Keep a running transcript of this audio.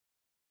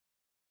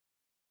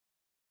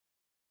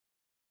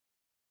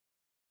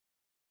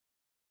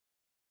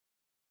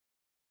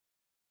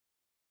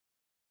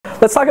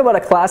let's talk about a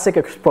classic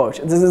approach.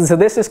 So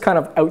this is kind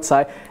of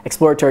outside.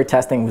 Exploratory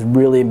testing was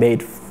really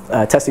made,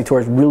 testing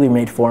tours really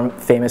made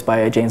famous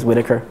by James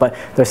Whittaker, but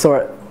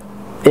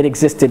it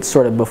existed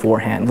sort of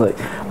beforehand.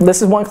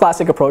 This is one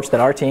classic approach that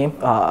our team,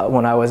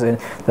 when I was in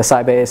the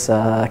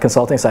Sybase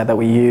consulting side that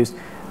we used,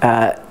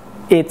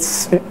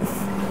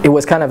 it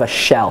was kind of a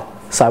shell.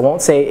 So I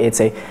won't say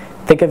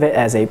think of it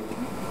as a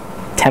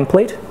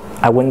template.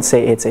 I wouldn't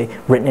say it's a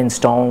written in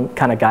stone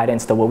kind of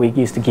guidance to what we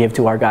used to give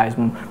to our guys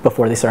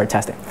before they started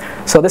testing.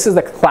 So this is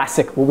the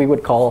classic, what we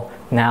would call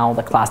now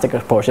the classic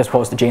approach, as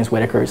opposed to James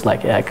Whittaker's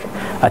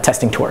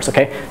testing tours,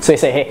 okay? So you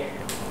say, hey,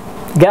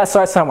 you gotta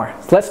start somewhere.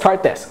 So let's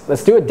start this.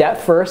 Let's do a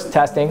depth first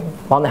testing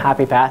on the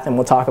happy path, and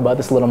we'll talk about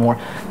this a little more.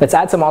 Let's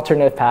add some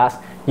alternative paths,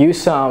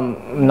 use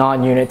some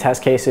non-unit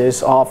test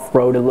cases,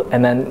 off-road,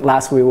 and then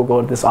lastly we'll go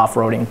to this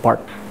off-roading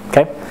part,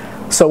 okay?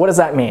 So what does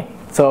that mean?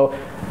 So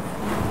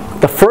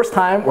the first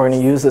time we're going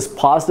to use this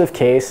positive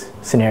case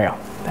scenario.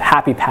 The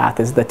happy path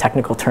is the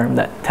technical term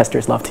that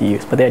testers love to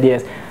use, but the idea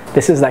is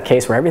this is that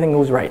case where everything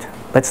goes right.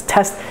 Let's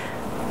test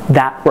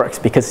that works,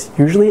 because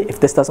usually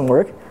if this doesn't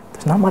work,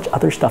 there's not much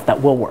other stuff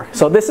that will work.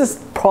 So this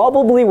is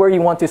probably where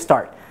you want to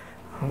start.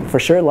 For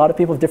sure, a lot of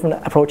people have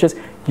different approaches.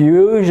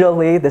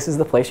 Usually this is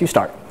the place you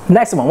start.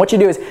 Next one, what you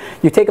do is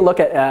you take a look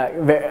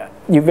at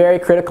you vary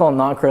critical and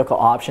non-critical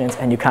options,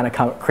 and you kind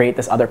of create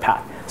this other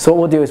path. So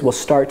what we'll do is we'll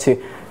start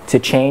to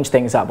change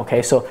things up,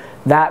 okay? So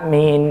that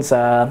means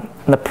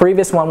the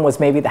previous one was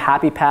maybe the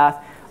happy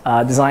path.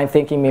 Design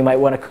thinking, we might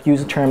want to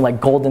use a term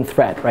like golden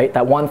thread, right?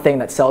 That one thing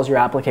that sells your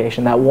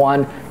application, that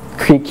one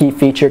key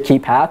feature, key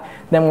path.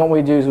 Then what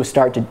we do is we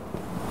start to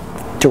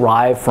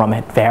derive from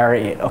it,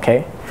 vary it,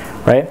 okay?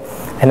 Right?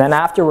 And then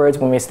afterwards,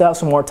 when we still have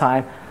some more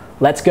time,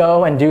 let's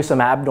go and do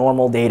some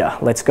abnormal data.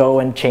 Let's go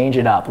and change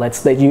it up.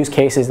 Let's use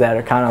cases that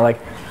are kind of like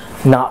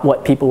not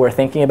what people were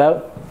thinking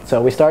about.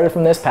 So we started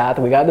from this path,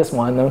 we got this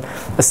one,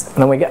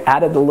 then we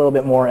added a little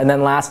bit more, and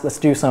then last, let's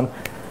do some,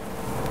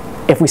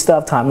 if we still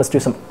have time, let's do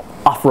some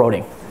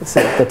off-roading. It's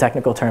the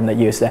technical term that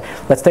used that.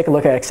 Let's take a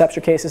look at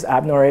exception cases,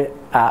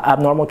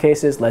 abnormal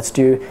cases. Let's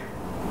do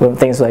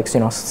things like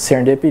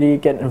serendipity,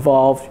 get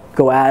involved,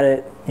 go at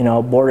it,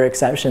 border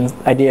exceptions.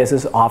 Ideas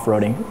is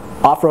off-roading.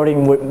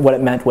 Off-roading, what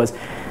it meant was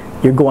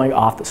you're going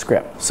off the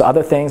script. So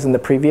other things in the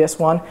previous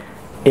one,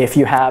 if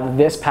you have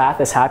this path,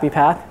 this happy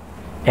path,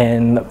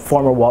 in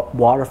former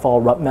waterfall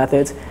RUP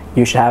methods,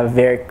 you should have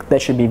that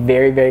should be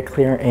very, very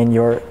clear in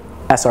your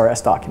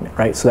SRS document,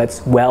 right? So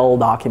that's well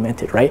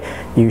documented, right?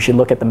 You should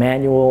look at the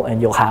manual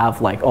and you'll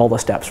have like all the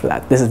steps for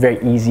that. This is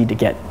very easy to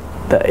get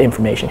the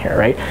information here,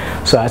 right?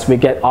 So as we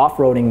get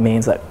off-roading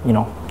means that, you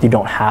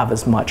don't have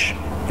as much,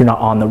 you're not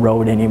on the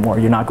road anymore,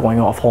 you're not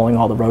going off holding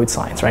all the road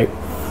signs, right?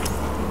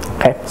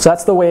 Okay, so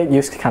that's the way it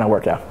used to kind of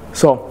work out.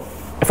 So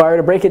if I were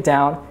to break it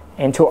down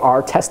into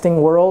our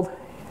testing world,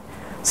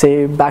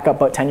 say back up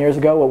about 10 years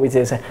ago, what we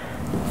did is a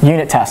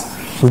unit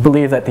test. We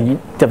believe that the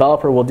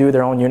developer will do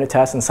their own unit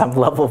tests in some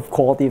level of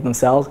quality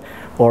themselves,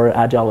 or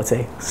Agile would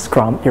say,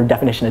 Scrum, your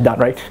definition of done,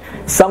 right?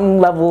 Some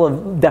level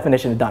of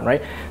definition of done,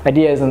 right?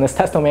 Idea is in this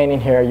test domain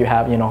in here, you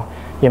have,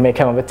 you may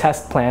come up with a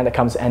test plan that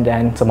comes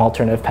end-to-end, some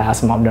alternative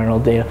paths, some abnormal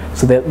data.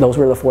 So those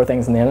were the four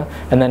things in the end.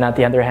 And then at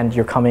the other end,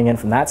 you're coming in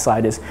from that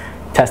side is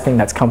testing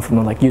that's come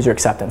from like user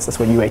acceptance. That's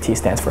what UAT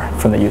stands for,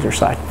 from the user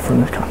side.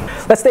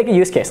 Let's take a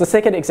use case. Let's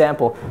take an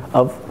example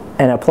of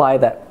and apply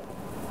that.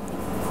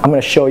 I'm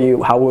going to show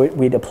you how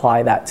we'd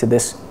apply that to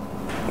this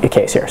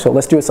case here. So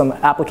let's do some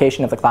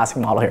application of the classic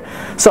model here.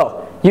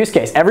 So use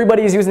case.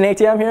 Everybody's using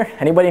ATM here.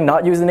 Anybody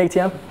not using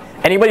ATM?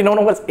 Anybody don't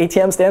know what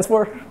ATM stands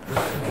for?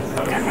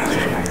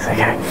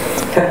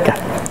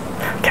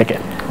 Okay,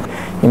 good.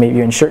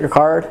 You insert your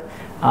card.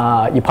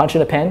 You punch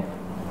in a pin.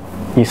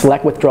 You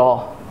select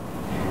withdrawal.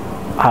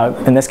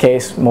 In this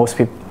case, most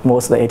of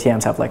the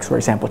ATMs have, like, for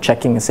example,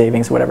 checking and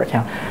savings, whatever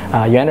account.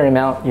 You enter an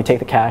amount, you take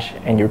the cash,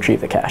 and you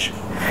retrieve the cash.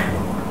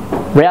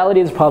 Reality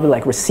is probably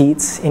like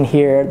receipts in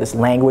here, this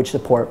language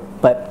support,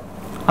 but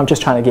I'm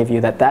just trying to give you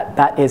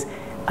that is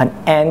an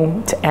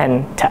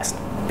end-to-end test,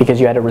 because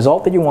you had a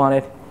result that you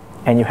wanted,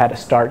 and you had a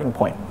starting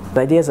point.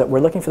 The idea is that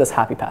we're looking for this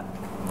happy path.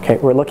 Okay,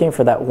 we're looking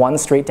for that one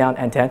straight down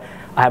end-to-end.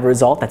 I have a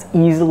result that's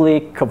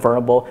easily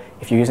convertible.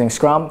 If you're using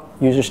Scrum,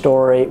 user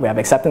story, we have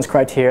acceptance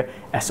criteria,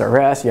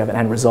 SRS, you have an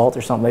end result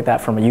or something like that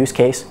from a use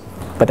case.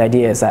 But the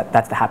idea is that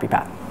that's the happy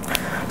path.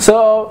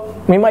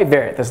 So we might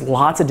vary it. There's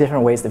lots of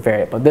different ways to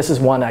vary it, but this is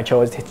one I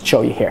chose to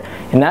show you here.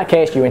 In that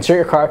case, you insert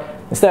your card.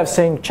 Instead of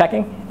saying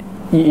checking,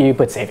 you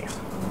put savings,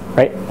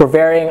 right? We're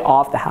varying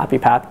off the happy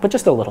path, but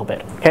just a little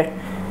bit, okay?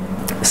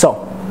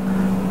 So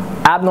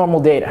abnormal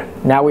data.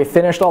 Now we've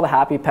finished all the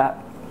happy path.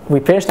 We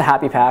finished the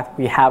happy path.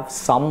 We have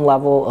some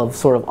level of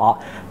sort of,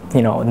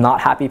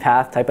 not happy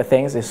path type of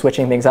things, is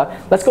switching things up.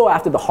 Let's go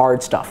after the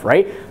hard stuff,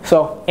 right?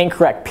 So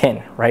incorrect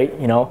pin, right?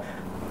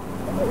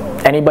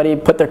 Anybody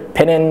put their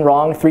pin in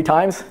wrong 3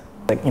 times?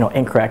 Like,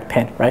 incorrect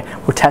pin, right?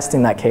 We're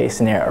testing that case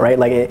scenario, right?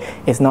 Like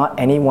it's not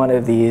any one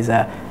of these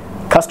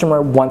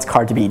Customer wants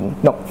card to be eaten.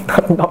 No,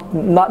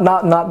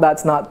 not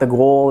that's not the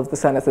goal of the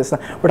sentence.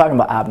 We're talking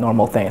about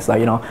abnormal things, like,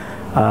 you know,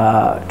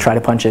 try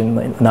to punch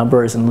in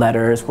numbers and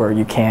letters where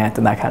you can't,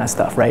 and that kind of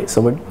stuff, right? So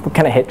we're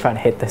kind of trying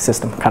to hit the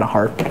system kind of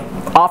hard.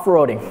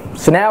 Off-roading.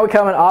 So now we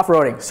come in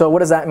off-roading. So what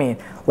does that mean?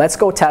 Let's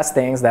go test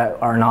things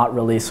that are not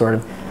really sort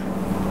of,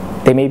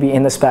 they may be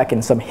in the spec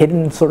and some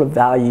hidden sort of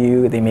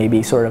value, they may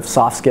be sort of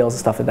soft skills and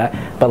stuff like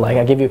that, but like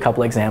I'll give you a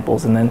couple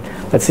examples and then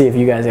let's see if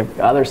you guys have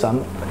other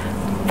some.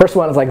 First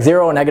one is like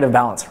zero and negative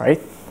balance, right?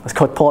 Let's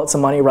go pull out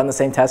some money, run the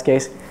same test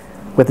case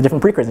with a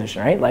different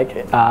precondition, right?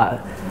 Like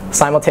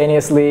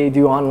simultaneously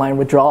do online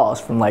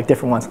withdrawals from like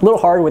different ones. A little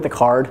hard with the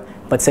card,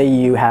 but say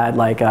you had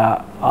like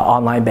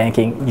online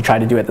banking, you try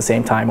to do it at the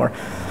same time, or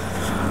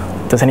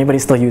does anybody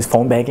still use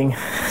phone banking?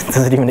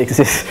 Does it even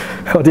exist?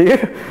 Oh, do you?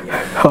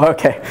 Yeah. Oh,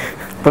 okay.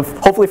 But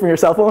hopefully from your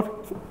cell phone?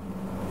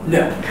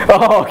 No.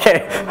 Oh,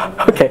 okay.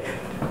 Okay.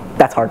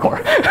 That's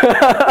hardcore.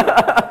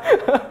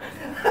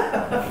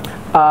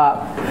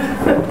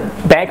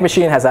 Bank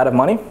machine has out of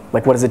money.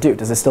 Like, what does it do?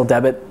 Does it still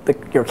debit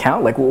your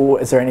account? Like,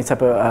 is there any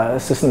type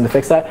of system to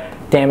fix that?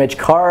 Damaged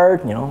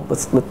card. You know,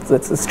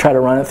 let's try to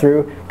run it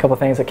through. A couple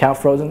things. Account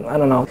frozen. I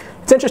don't know.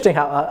 It's interesting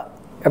how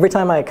every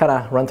time I kind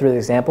of run through the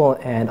example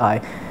and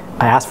I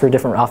ask for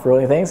different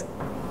off-roading things,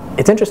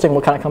 it's interesting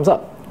what kind of comes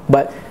up.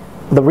 But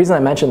the reason I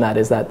mentioned that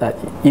is that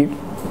you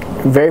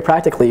very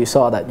practically you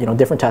saw that, you know,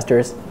 different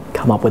testers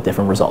come up with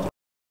different results.